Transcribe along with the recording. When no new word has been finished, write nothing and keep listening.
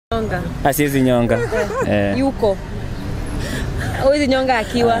nyonga. Siwezi nyonga. Yuko. Huwezi nyonga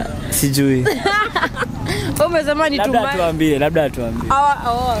akiwa. Sijui. Umesema ni tumaji. Labda tuambie.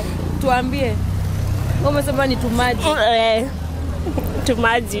 Tuambie. Umesema ni tumaji.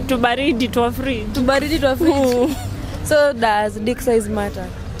 Tumaji, tubaridi, tu free. Tubaridi, tu free. So does dick size matter?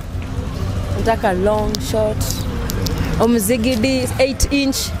 Nataka long, short. Mzigidi 8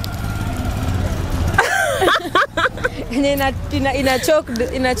 inch.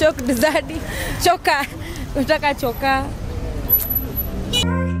 ina choked zadi. Choka. Nataka choka.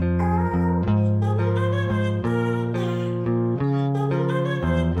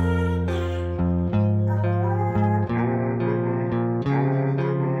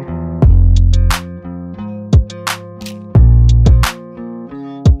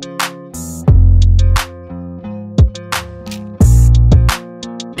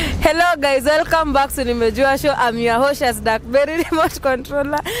 Hello guys, welcome back to Nimejua Show. I'm your host as Darkberry remote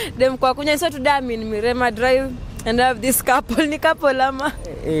controller. Dem kwa kunya, so today I'm in Mirema Drive and I have this couple. Ni couple ama?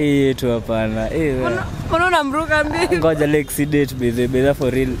 Tu hapana. Unaona mruka mbi. Ngoja like date be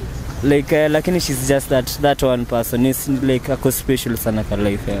for real. Like lakini she's just that one person. Is like a special sana kwa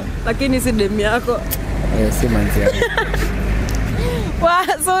life. Lakini si dem yako. Si manzi yako.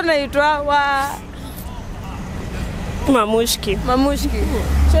 So naitwa Mamushki.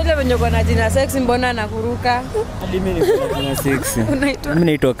 Shole wenye kwa na jina sexy, mbona nakuruka? Hadi mimi niko na sexy. Mimi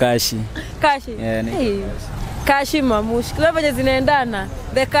naitwa Kashi. Kashi? Kashi Mamushki. Wewe wenye zinaendana?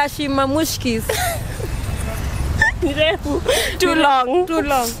 The Kashi Mamushkis. Nirefu. Too long.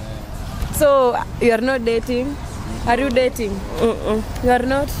 So, you are not dating? Are you dating? You are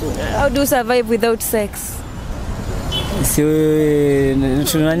not? How do you survive without sex?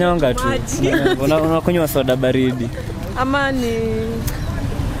 Tunanyonga tu. Unakunywa soda baridi. Ama ni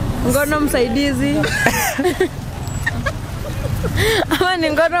ngono msaidizi? Ama ni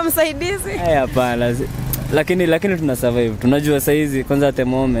ngono msaidizi? Hapana. Lakini tuna survive. Tunajua saizi kwanza at the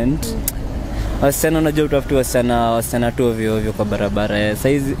moment. Wasichana unajua utafuti wasichana tu ovyo kwa barabara.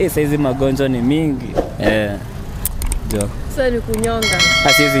 Saizi magonjwa ni mingi. Jo. So ni kunyonga.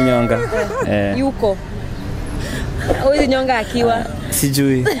 Siwezi nyonga. Yuko. Huwezi nyonga akiwa.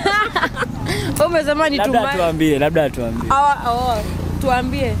 Sijui. Umesema ni tumaji. Labda tuambie.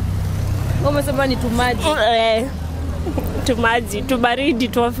 Tuambie. Umesema ni tumaji. Tumaji, tubaridi,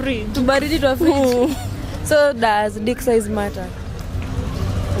 tu free. Tubaridi, tu free. So does dick size matter?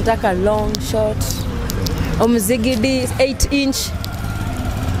 Nataka long, short. Mzigidi 8 inch.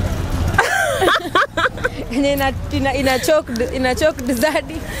 ina choked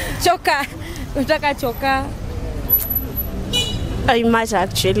zadi. Choka. Nataka choka. I matter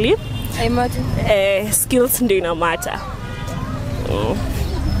actually. I matter. Skills do not matter.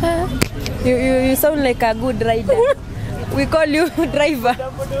 You sound like a good rider. We call you driver.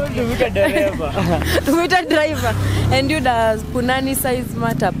 Driver. And you does punani size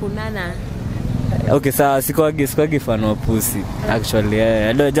matter? Punana. Okay, so sikuwagi fan of pussy. Actually,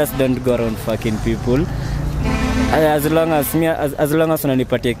 I just don't go around fucking people. As long as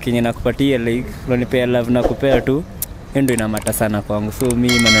unanipatia kinye na kupatia like unanipea love na kupea tu, ndio inamata sana kwangu. So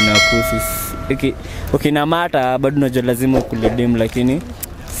mimi maneno ya pussy ukinamata bado unajua lazima ukulidim, lakini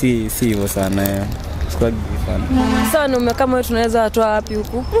si hivyo sana. Sikuwagi fan. So kama tunaweza watoa wapi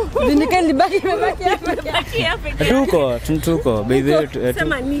huku? Vindikeni baki hapa. Tuko baby.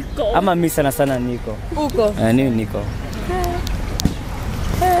 Sema niko. Ama mimi sana niko. Uko? Nini niko?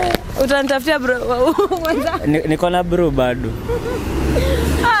 Utanitafutia bro mwanza? Niko na bro bado.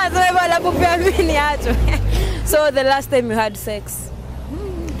 So bwana kupea mimi niacho. So the last time you had sex?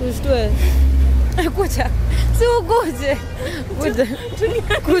 Tushtue. Kucha. Si ukuje.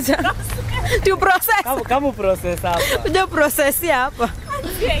 Kuja. Tu process. Kama process hapa. Kuja process hapa.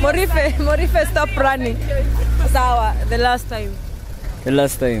 Morife stop running. Sawa, the last time.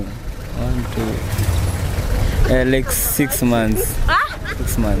 1, 2 like 6 months.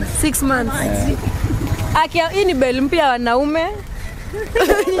 6 months. Akia hii ni bell mpya wanaume.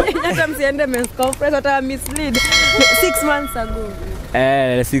 Hata msiende men's conference hata mislead. 6 months ago.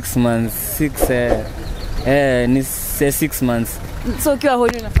 6 months. Ni 6 months. So ukiwa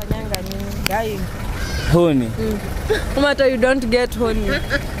honi unafanyanga nini? Guy. Honi. No matter you don't get honi.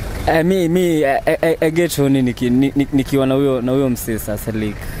 I get honi nikiwa na huyo msee sasa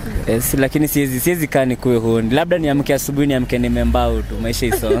like. Lakini siwezi kaa nikuwe honi. Labda niamke asubuhi niamke nimembao tu maisha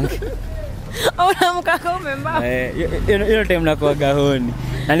isonge. Unaamka kama umembao. Hiyo time nakuaga honi.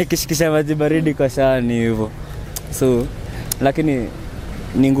 Na nikishikisha maji baridi kwa shani hivyo. So lakini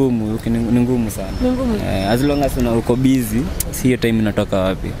ni ngumu sana. As long as uko busy, si hiyo time inatoka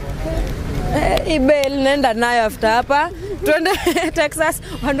wapi. Ibel nenda nayo after hapa. Twende Texas,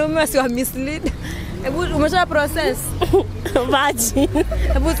 wanaume wasiwa mislead. Hebu umesha process Virgin.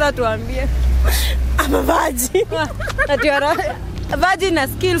 Hebu sasa tuambie. I'm a virgin. Atiara virgin na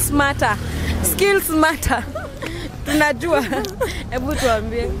skills matter. Skills matter. Tunajua. Hebu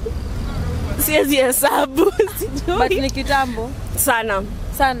tuambie. Siwezi hesabu. But ni kitambo Sana.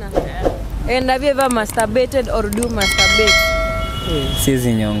 And have you ever masturbated or do masturbate?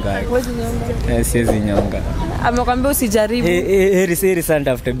 Siwezi nyonga. Siwezi nyonga. Amekwambia usijaribu. Heri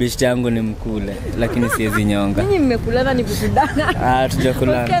sana after beach yangu ni mkule, lakini siwezi nyonga. Ninyi mmekulana ni kukudana.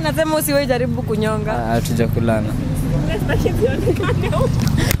 Tujakulana. Okay, anasema usiwe jaribu kunyonga. Tujakulana.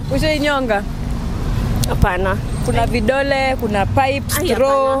 Ushainyonga? Hapana. Kuna vidole, kuna pipe,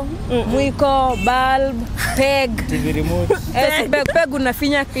 straw, mwiko, bulb, peg. TV remote. Peg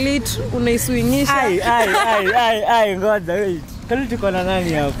unafinya clit, unaiswingisha. Ai, ngoja wait. Kali tuko na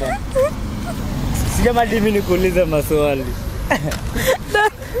nani hapa? Sijama mimi nikuuliza maswali.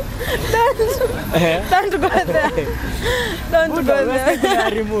 Don't go there. Don't go there. Kuna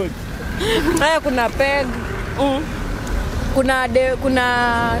remote. Haya kuna peg.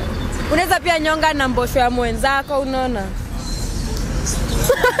 Kuna unaweza pia nyonga na mbosho ya mwenzako, unaona?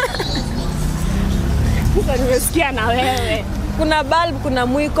 Nimesikia na wewe. Kuna bulb, kuna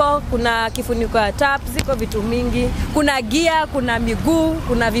mwiko, kuna kifuniko ya tap, ziko vitu mingi. Kuna gear, kuna miguu,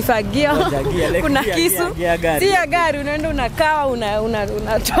 kuna vifagio, kuna kisu. Si ya gari, unaenda unakaa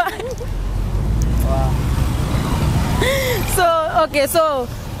unatoa. So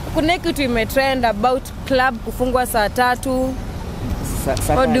kuna kitu imetrend about club kufungwa saa 3.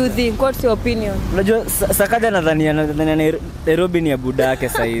 What do you think? What's your opinion? Unajua Sakaja nadhania Nairobi ni ya budake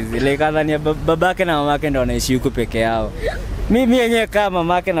saizi. Like nadhania babake na mamake ndio wanaishi huko peke yao. Mimi yenyewe kama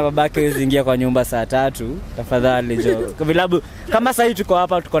mamake na babake wezi ingia kwa nyumba saa 3, tafadhali jo. Kwa vilabu kama sasa tuko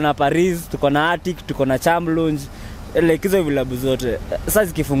hapa, tuko na Paris, tuko na Attic, tuko na Charm Lounge. Like hizo vilabu zote. Sasa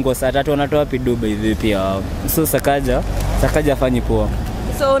zikifungwa saa 3 wanatoa wapi Dubai hivi pia wao. So Sakaja afanyi poa.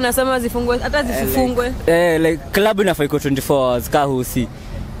 So unasema zifungwe hata zisifungwe? Like club inafaa iko 24 hours kahusi.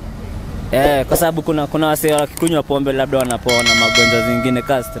 Kwa sababu kuna wase wakikunywa pombe labda wanapona magonjwa zingine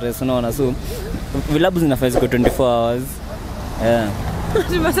ka stress, unaona. So vilabu zinafaa ziko 24 hours.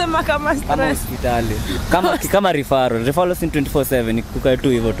 Tumesema kama stress hospitali. Kama referral si 24/7 kukaa tu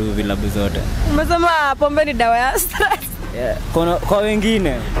hivyo tu vilabu zote. Umesema pombe ni dawa ya stress. Kwa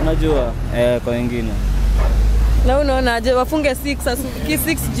wengine unajua, kwa wengine. Na unaona aje wafunge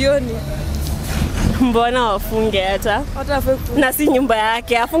 6 jioni? Mbona wafunge hata? Na si nyumba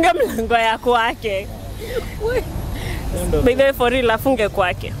yake, afunge mlango ya kwake. Baby for real afunge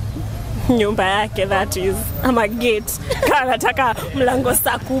kwake. Nyumba yake that is. Ama gate. Kama nataka mlango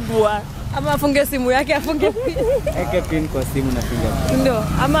saa kubwa. Ama afunge simu yake, afunge pin. Eke pin kwa simu na finger. Ndio,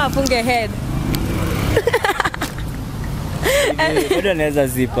 ama afunge head. Bado anaweza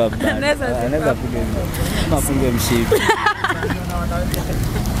zip up. Anaweza piga. Ama afunge mshipi.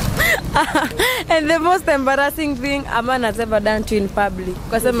 And the most embarrassing thing a man has ever done to in public.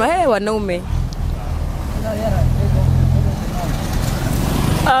 Kwa sema wanaume.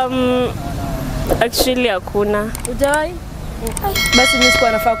 Actually hakuna. Hujawahi? Basi mimi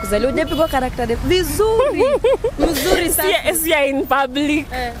sikuwa nafaa kuzaliwa. Hujapigwa character death vizuri. Mzuri sana. Si in public.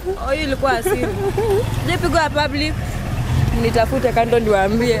 Hiyo ilikuwa asili. Hujapigwa public. Nitafute kando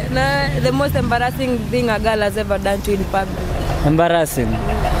niwaambie. Na the most embarrassing thing a girl has ever done to in public. Embarrassing.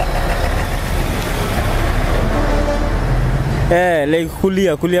 Like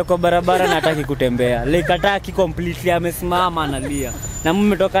kulia kwa barabara na hataki kutembea. Like hataki completely, amesimama analia. Na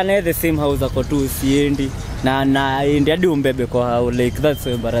mmetoka naye the same house ako tu siendi. Na endi hadi umbebe kwa hao. Like that's so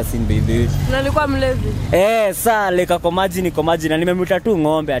embarrassing baby. Na alikuwa mlevi. Saa like kwa maji na nimemwita tu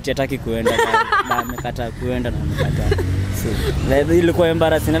ng'ombe ati hataki kuenda na amekataa kuenda na amekataa. So ilikuwa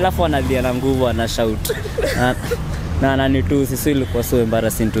embarrassing, alafu analia na nguvu ana shout. Na ananitusi, so ilikuwa so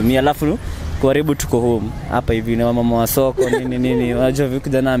embarrassing to me. Alafu karibu tuko home hapa hivi na mama wa soko nini unajua vipi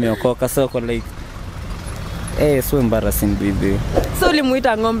kijana ameokoka soko like so embarrassing baby. So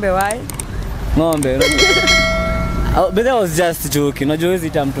ulimuita ng'ombe why? Ng'ombe but that was just joking. Unajua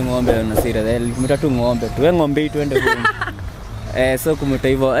hizi mtu ng'ombe na serious. Muita tu ng'ombe tu. Wewe ng'ombe tuende home. So kumuita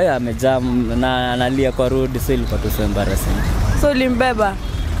hivyo amejam na analia kwa road, so ilikuwa tu so embarrassing. So ulimbeba?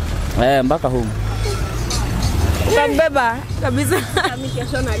 Mpaka home. Ukambeba kabisa. Mimi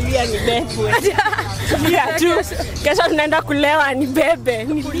kesho nalia ni bebe. Lia tu. Kesho tunaenda kulewa ni bebe.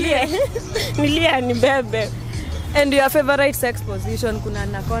 Nilia ni bebe. And your favorite sex position? Kuna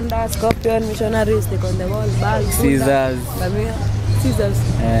anaconda, scorpion, missionary, stick on the wall, bag, scissors. Scissors.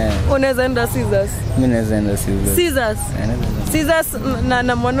 Unaweza enda scissors? Mimi naweza enda scissors. Scissors. Scissors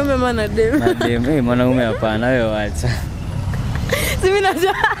na mwanaume maana dem. Na dem, mwanaume hapana, wewe acha. Mimi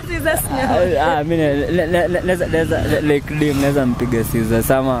najua Caesar sina. Mimi naweza like dim naweza mpiga Caesar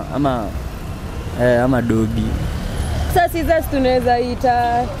sama ama dogi. Sasa Caesar tunaweza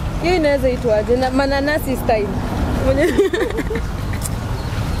ita hiyo inaweza itwaje na mananasi style.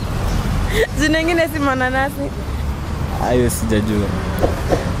 Zina nyingine si mananasi. Hayo sijajua.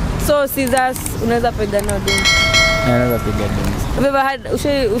 So Caesar unaweza piga na dim. Naweza piga dim. Have you ever had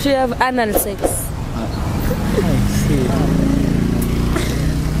you have anal sex?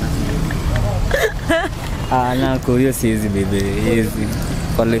 Nako hiyo siwezi bebe, hizi.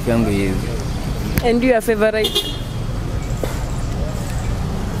 Kwa life yangu hizi. And your favorite?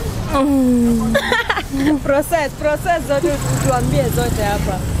 Process zote tuambie zote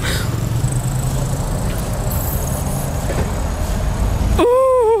hapa.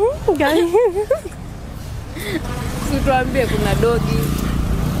 Guys. Tuambie kuna dogi.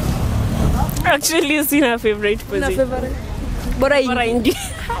 Actually, sina favorite position. Na favorite. Bora indi.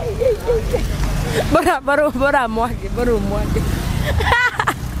 Bora mwage.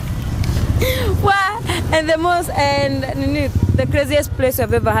 And the most and the craziest place you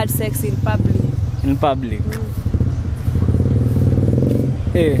have ever had sex in public? In public.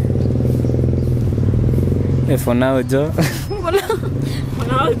 For now, Joe.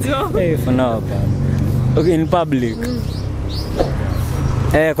 For now. Okay, in public.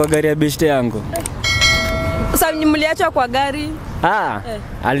 Kwa gari ya bishte yangu. Sasa mliacha kwa gari?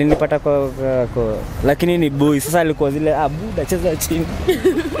 Alinipata kwa lakini ni boy. Sasa alikuwa zile buda cheza chini.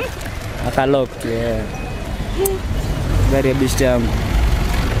 Akalock, gari ya bishte yangu.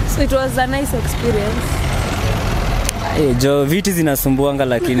 So it was a nice experience. Joe, viti zinasumbuanga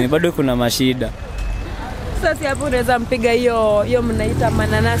lakini bado kuna mashida. Sasa hapo unaweza mpiga hiyo mnaita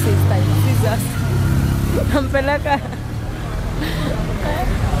mananasi style. Jesus. Ampeleka.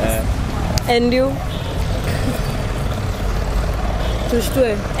 And you?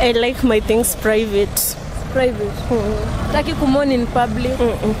 Tushtue. I like my things private. Taki kumoni in public.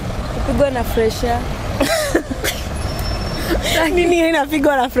 Kupigwa na fresh air. Nini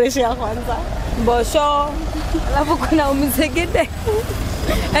inapigwa na fresh air kwanza? Mbosho. Alafu kuna umizegede.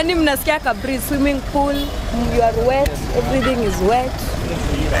 Yaani mnasikia ka breeze, swimming pool, you are wet, everything is wet.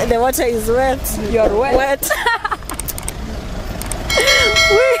 The water is wet. You are wet.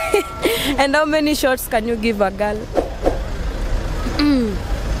 And how many shots can you give a girl?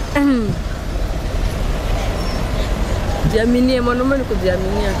 Jiaminie, mwanaume ni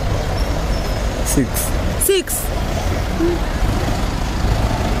kujiaminia. 6.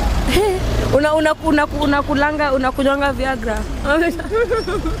 Unakunywanga Viagra.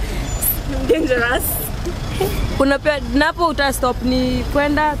 Dangerous. Unapea napo utastop ni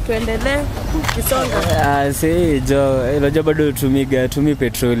kwenda tuendelee kisonga. Joe, unajua bado tumi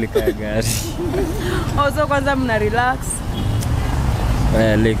petroli kwa gari. Also kwanza mna relax.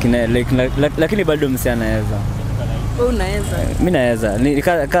 Lakini bado msi anaweza. Unaweza. Mimi naweza.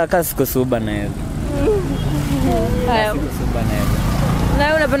 Kama siko soba naweza.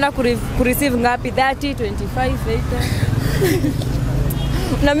 Na unapenda kureceive ngapi? 30, 25, 80.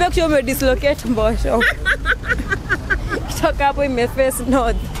 Na make sure ume dislocate mbosho. Kutoka hapo imeface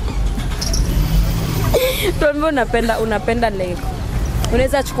north. Tuambie unapenda lake.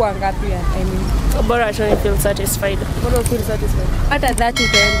 Unaweza chukua ngapi? I mean, bora I feel satisfied. Bora feel satisfied. Hata 30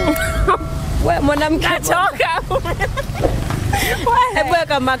 tendo. Wewe mwanamke choka. Hebu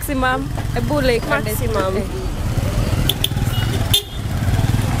weka maximum. Hebu like maximum.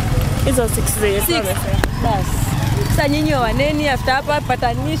 Hizo 6 bas. Sasa nyinyi waneni after hapa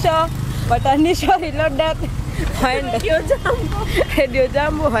patanisho reloaded. Radio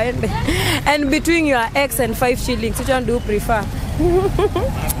Jambo haende. And between your ex and 5 shillings, which one do you prefer?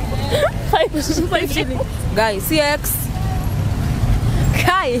 5 shillings. Guys, ex.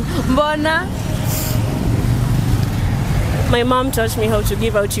 Kai, mbona? My mom taught me how to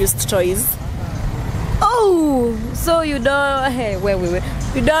give out used toys. Oh, so you don't wait.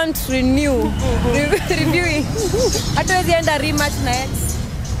 You don't renew. Renewing. Hatuwezi enda rematch na ex.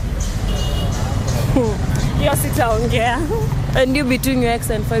 Hiyo sitaongea. And you between your ex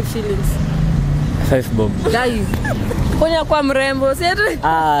and 5 shillings. 5 bob. Dai. Konya kwa mrembo, si ati?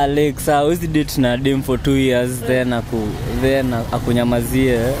 Like we date na dem for 2 years then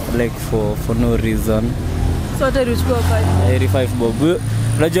akunyamazie like for no reason. So ati ruchukua 5. 5 bob.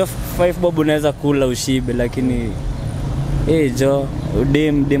 Unajua 5 bob unaweza kula ushibe lakini Joe,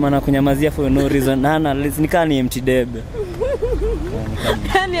 dem anakunyamazia for no reason. Nikaa ni empty debe.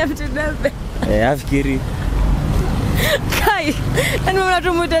 Ni empty debe. Afikiri. Kai, yani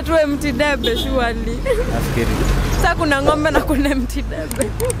unatumuita tu empty debe surely. Afikiri. Sasa kuna ng'ombe na kuna empty debe.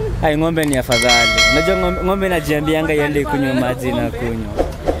 Ai, ng'ombe ni afadhali. Unajua ng'ombe inajiambianga iende kunywa maji na kunywa.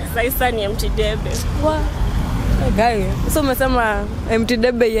 Sasa ni empty debe. Wa. Guy, so umesema empty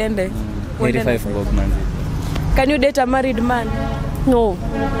debe iende. 85 bob manzi. Can you date a married man? No.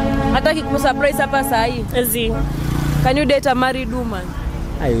 Hataki kumsurprise hapa saa hii. Ezi. Can you date a married woman?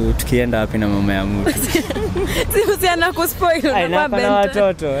 Ayo, tukienda wapi na mama ya mtu? Si usiana kuspoil na kwa Benten. Na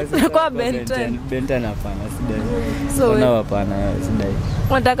watoto. Kwa Benten. Benten hapana, sidai. So na hapana, sidai.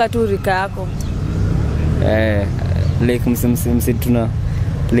 Unataka tu rika yako. Like msituna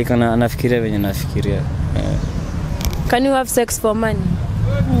like anafikiria venye nafikiria. Can you have sex for money?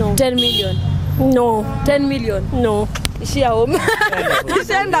 No. 10 million. No. 10 million. No. Ishia home.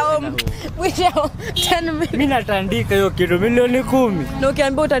 Ishenda home. Wisha 10 million. Mimi natandika hiyo kitu milioni 10. Na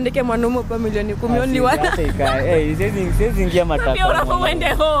ukiambia utandike mwanaume kwa milioni 10 only one. Siwezi ingia matako. Pia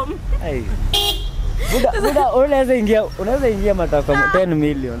unapoende home. Ai. Buda unaweza ingia matako 10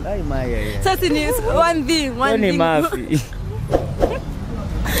 million. Ai maya. Sasa ni one thing. Ni mafi.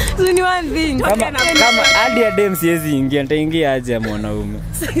 So ni one thing. Kama hadi ya dem siwezi ingia, nitaingia aje mwanaume.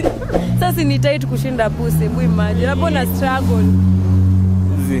 Sasa ni tight kushinda pussy, hebu imagine. Unapona struggle.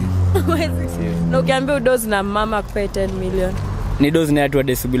 Na ukiambia udozi na mama akupe 10 million. Ni dozi na watu wa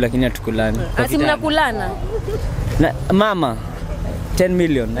desubu lakini hatukulani. Asi mnakulana? Na mama 10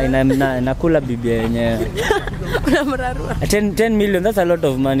 million nakula bibi yenyewe. Unamrarua. 10 million, that's a lot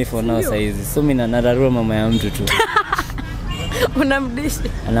of money for now saizi. So mimi nararua mama ya mtu tu. Unamdishi.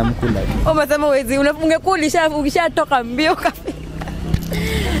 Anamkula. Umesema wezi ungekulisha ukishatoka mbio kafika.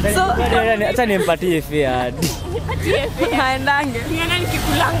 So acha nimpatie fare hadi. Haendange. Niona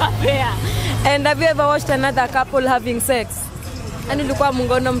nikikulanga fare. And have you ever watched another couple having sex? Ani ulikuwa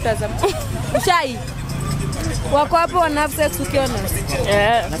mungono mtazama. Ushai. Wako hapo wana have sex ukiona?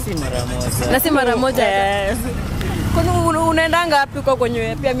 Na si mara moja. Kuna unaendanga wapi uko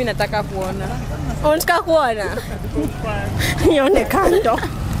kwenye pia mimi nataka kuona. Unataka kuona? Nione kando.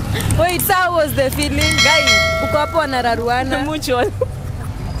 Wait, how was the feeling? Guys, uko hapo wanararuana. Mucho.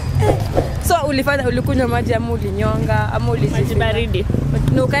 So ulikunywa maji ama ulinyonga ama maji baridi.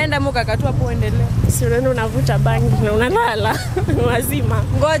 Na ukaenda mukakatu hapo uendelee. Si unaenda unavuta bangi na unalala. Wazima.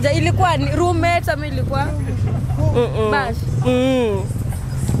 Ngoja, ilikuwa roommate ama ilikuwa? Bash.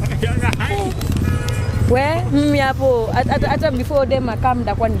 We, mimi hapo hata before them come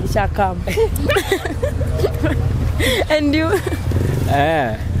ndakuwa nilisha come. And you?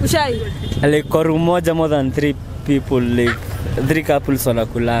 Ushai? Like kwa room moja more than 3 people, like 3 couples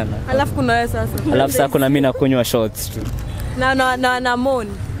wanakulana. Alafu kuna wewe sasa. Alafu sasa kuna mimi nakunywa shots tu. Na mon.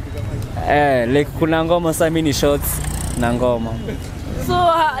 Like kuna ngoma sasa mimi ni shots na ngoma.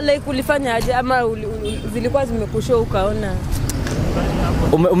 So like ulifanya aje ama zilikuwa zimekushow ukaona?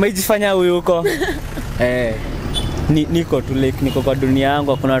 Umejifanya huyu huko? Niko tu like niko kwa dunia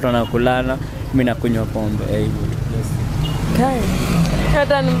yangu, hakuna watu wanakulana, mimi nakunywa pombe. Kai.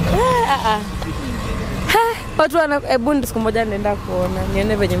 Hata watu wana siku moja nenda kuona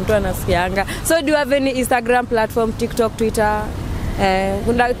nione venye mtu anasikianga. So do you have any Instagram platform, TikTok, Twitter?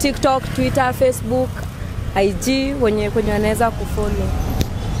 Kuna TikTok, Twitter, Facebook, IG kwenye wanaweza kufollow.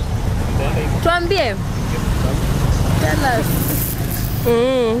 Tuambie. Tell us.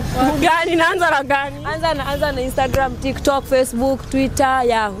 Gani naanza na gani? Anza na Instagram, TikTok, Facebook, Twitter,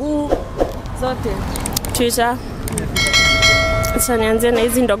 Yahoo, zote. Twitter. Sasa nianze na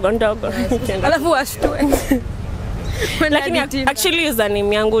hizi ndogo ndogo. Alafu washtue. Lakini actually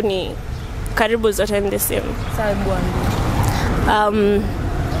username yangu ni karibu zote in the same. Sawa bwana.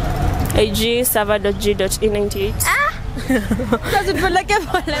 IG server.g.e98. Sasa tupeleke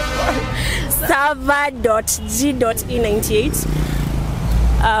pole. server.g.e98.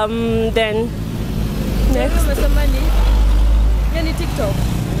 Then next umesema ni TikTok.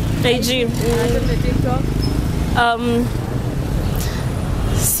 IG. TikTok.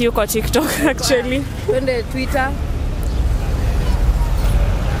 Sio kwa TikTok actually. Twende Twitter.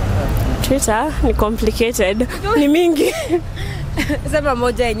 Twitter ni complicated. Ni mingi. Sema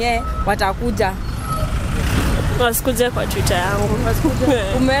moja yenyewe watakuja. Wasikuje kwa Twitter yangu.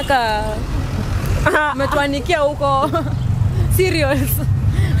 Umeweka umetuanikia huko cereals.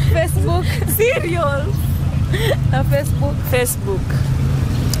 Facebook cereals. Na Facebook.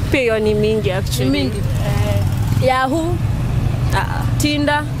 Pia ni mingi actually. Mingi. Yahoo.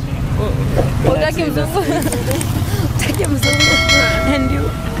 Tinder. Utaki mzungu. And you?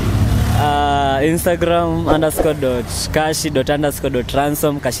 Instagram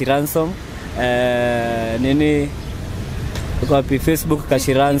 _kashi._ransom kashiransom. Nini Copy Facebook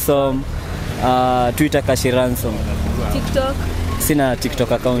kashiransom. Twitter kashiransom. TikTok? Sina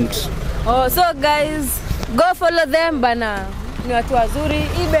TikTok account. Oh, so guys, Go follow them bana. Ni watu wazuri.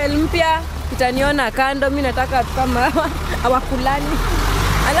 Hii bell mpya itaniona kando. Mimi nataka watu kama hawakulani.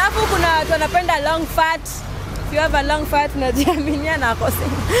 Alafu kuna watu wanapenda long fat. If you have a long fat, najiaminia na kosi.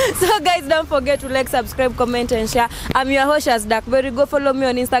 So guys, don't forget to like, subscribe, comment and share. I'm your host Shaz Darkberry. Go follow me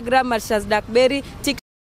on Instagram at Shaz Darkberry, TikTok